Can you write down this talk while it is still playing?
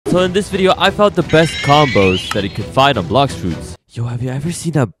So in this video, I found the best combos that you could find on bloxfruits. Yo, have you ever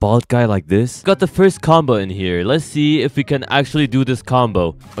seen a bald guy like this? Got the first combo in here. Let's see if we can actually do this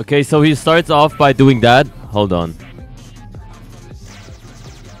combo. Okay, so he starts off by doing that. Hold on.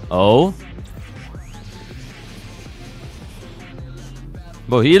 Oh.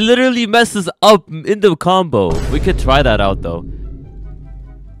 Bro, he literally messes up in the combo. We could try that out though.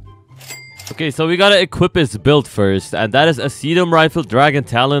 Okay, so we gotta equip his build first, and that is Acetum Rifle, Dragon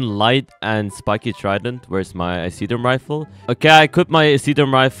Talon, Light, and Spiky Trident. Where's my Acetum Rifle? Okay, I equipped my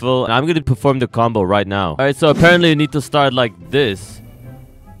Acetum Rifle, and I'm gonna perform the combo right now. Alright, so apparently you need to start like this.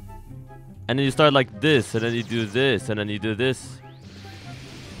 And then you start like this, and then you do this, and then you do this.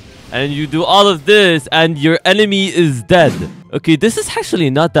 And then you do all of this, and your enemy is dead. Okay, this is actually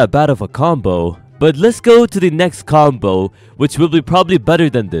not that bad of a combo. But let's go to the next combo, which will be probably better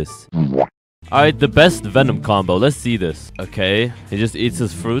than this. Alright, the best Venom combo. Let's see this. Okay, he just eats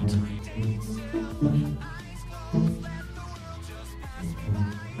his fruit.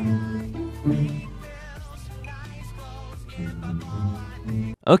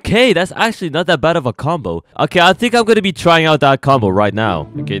 Okay, that's actually not that bad of a combo. Okay, I think I'm gonna be trying out that combo right now.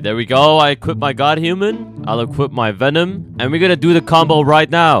 Okay, there we go. I equip my God Human. I'll equip my Venom. And we're gonna do the combo right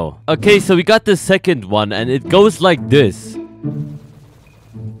now. Okay, so we got the second one, and it goes like this.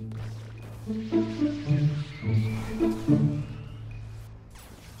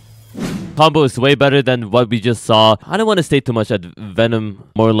 Combo is way better than what we just saw. I don't want to say too much at Venom.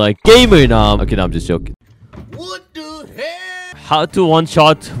 More like gamer now. Okay, no, I'm just joking. What the hell? How to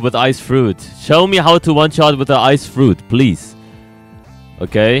one-shot with ice fruit. Show me how to one-shot with the ice fruit, please.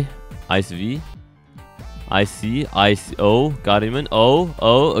 Okay. Ice V. IC. Ice O. Got him in. O.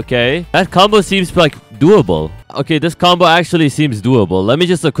 Okay. That combo seems like doable. Okay, this combo actually seems doable. Let me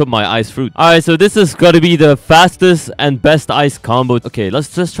just equip my ice fruit. Alright, so this is gonna be the fastest and best ice combo. Okay,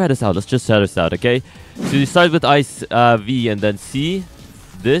 let's just try this out. Let's just try this out, okay? So you start with ice V and then C.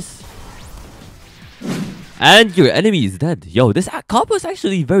 This. And your enemy is dead. Yo, this combo is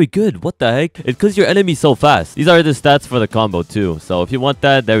actually very good. What the heck? It's because your enemy is so fast. These are the stats for the combo too. So if you want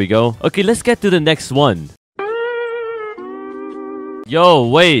that, there we go. Okay, let's get to the next one. Yo,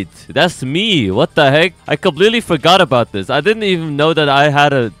 wait. That's me. What the heck? I completely forgot about this. I didn't even know that I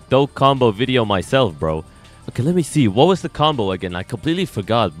had a dope combo video myself, bro. Okay, let me see. What was the combo again? I completely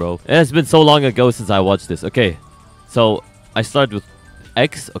forgot, bro. It has been so long ago since I watched this. Okay. So, I start with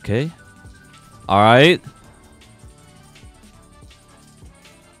X. Okay. Alright.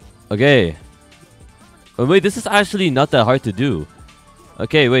 Okay. Oh, wait, this is actually not that hard to do.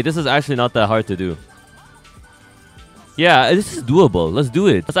 Okay, wait. This is actually not that hard to do. Yeah, this is doable. Let's do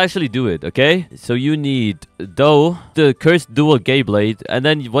it. Let's actually do it, okay? So you need the cursed dual gay blade, and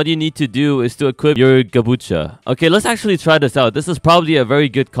then what you need to do is to equip your gabucha. Okay, let's actually try this out. This is probably a very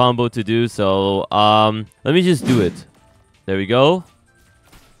good combo to do, so let me just do it. There we go.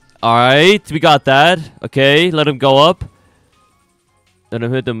 Alright, we got that. Okay, let him go up. Let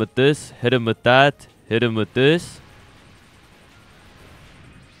him hit him with this, hit him with that, hit him with this.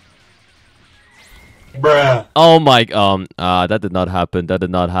 Bruh. Oh my, that did not happen. That did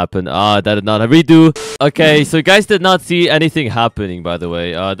not happen. That did not redo. Okay, so you guys did not see anything happening, by the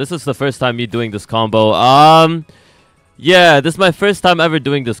way. This is the first time me doing this combo. Yeah, this is my first time ever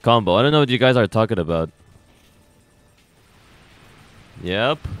doing this combo. I don't know what you guys are talking about.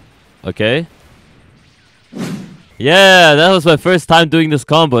 Yep. Okay. Yeah, that was my first time doing this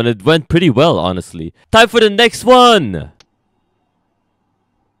combo, and it went pretty well, honestly. Time for the next one.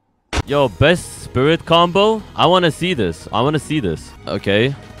 Yo, best spirit combo? I want to see this. I want to see this.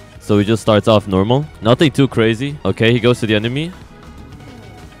 Okay. So he just starts off normal. Nothing too crazy. Okay, he goes to the enemy.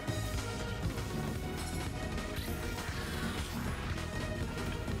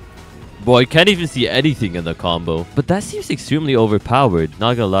 Boy, I can't even see anything in the combo. But that seems extremely overpowered.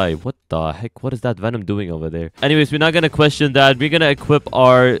 Not gonna lie. What the heck? What is that Venom doing over there? Anyways, we're not gonna question that. We're gonna equip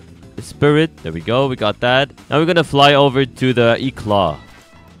our spirit. There we go. We got that. Now we're gonna fly over to the E-Claw.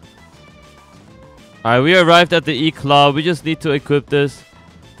 Alright, we arrived at the E-Claw. We just need to equip this.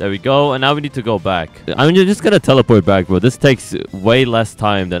 There we go. And now we need to go back. I'm just gonna teleport back, bro. This takes way less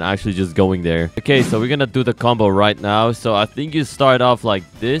time than actually just going there. Okay, so we're gonna do the combo right now. So I think you start off like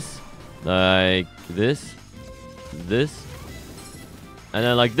this. Like this. This. And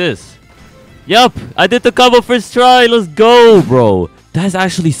then like this. Yup! I did the combo first try. Let's go, bro. That's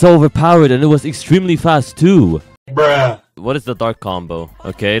actually so overpowered. And it was extremely fast too. Bruh. What is the dark combo?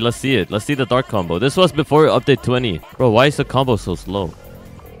 Okay, let's see it. Let's see the dark combo. This was before update 20. Bro, why is the combo so slow?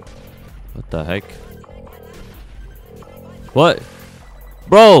 What the heck? What?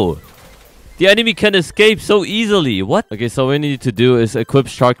 Bro! The enemy can escape so easily. What? Okay, so what we need to do is equip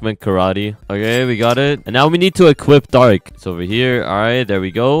Sharkman Karate. Okay, we got it. And now we need to equip Dark. It's over here. All right, there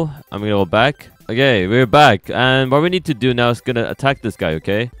we go. I'm gonna go back. Okay, we're back. And what we need to do now is gonna attack this guy,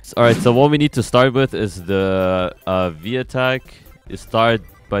 okay? All right, so what we need to start with is the V attack. You start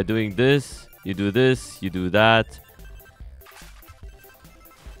by doing this. You do this. You do that.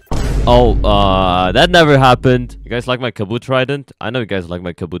 Oh, that never happened. You guys like my Kaboot Trident? I know you guys like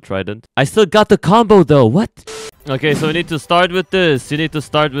my Kaboot Trident. I still got the combo though. What? Okay, so we need to start with this. You need to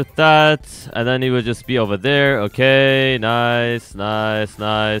start with that. And then he will just be over there. Okay, nice, nice,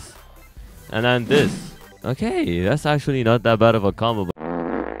 nice. And then this. Okay, that's actually not that bad of a combo.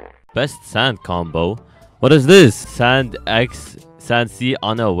 Best sand combo. What is this? Sand X, Sand C,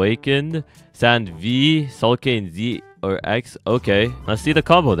 Unawakened. Sand V, Sulcane Z or X. Okay, let's see the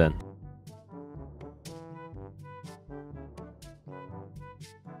combo then.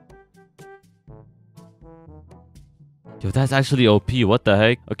 Yo, that's actually OP. What the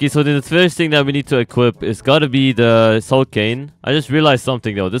heck? Okay, so the first thing that we need to equip is gotta be the Sulcane. I just realized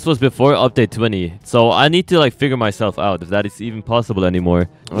something though. This was before update 20. So I need to like figure myself out if that is even possible anymore.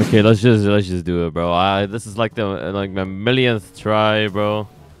 Okay, let's just do it, bro. This is like my millionth try, bro.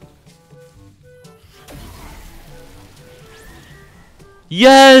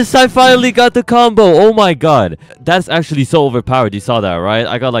 Yes, I finally got the combo. Oh my god. That's actually so overpowered. You saw that, right?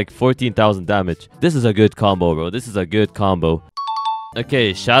 I got like 14,000 damage. This is a good combo, bro. This is a good combo.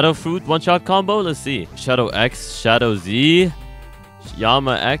 Okay, Shadow Fruit one-shot combo. Let's see. Shadow X, Shadow Z,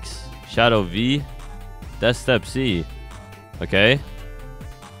 Yama X, Shadow V, Death Step C. Okay.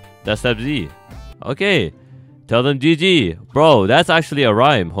 Death Step Z. Okay. Tell them GG. Bro, that's actually a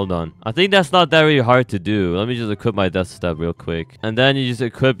rhyme. Hold on. I think that's not that very hard to do. Let me just equip my Death Step real quick. And then you just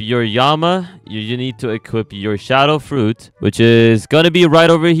equip your Yama. You need to equip your Shadow Fruit, which is gonna be right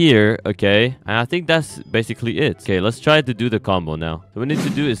over here. Okay. And I think that's basically it. Okay, let's try to do the combo now. So what we need to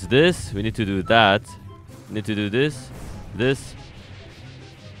do is this. We need to do that. We need to do this. This.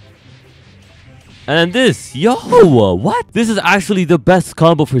 And then this. Yo, what? This is actually the best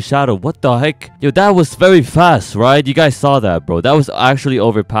combo for Shadow. What the heck? Yo, that was very fast, right? You guys saw that, bro. That was actually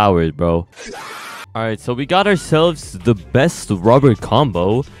overpowered, bro. Alright, so we got ourselves the best rubber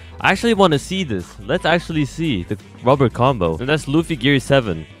combo. I actually want to see this. Let's actually see the rubber combo. And that's Luffy Gear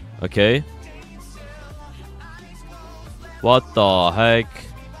 7. Okay. What the heck?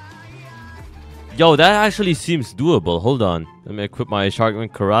 Yo, that actually seems doable. Hold on. Let me equip my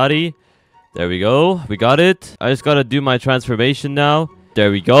Sharkman Karate. There we go. We got it. I just gotta do my transformation now.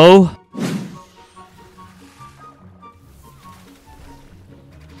 There we go.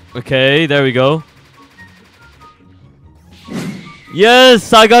 Okay, there we go.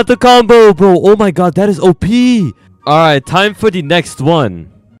 Yes, I got the combo, bro. Oh my god, that is OP. Alright, time for the next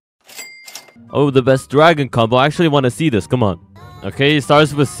one. Oh, the best dragon combo. I actually want to see this. Come on. Okay, it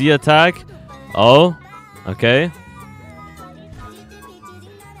starts with C attack. Oh, okay.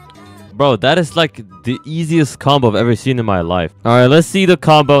 Bro, that is like the easiest combo I've ever seen in my life. Alright, let's see the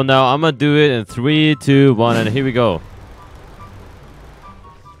combo now. I'm gonna do it in 3, 2, 1, and here we go.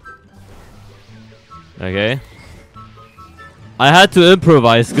 Okay. I had to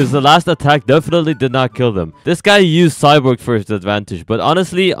improvise because the last attack definitely did not kill them. This guy used Cyborg for his advantage. But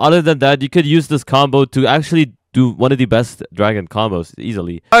honestly, other than that, you could use this combo to actually do one of the best dragon combos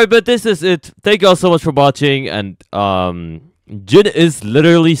easily. Alright, but this is it. Thank you all so much for watching. And Jin is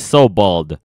literally so bald.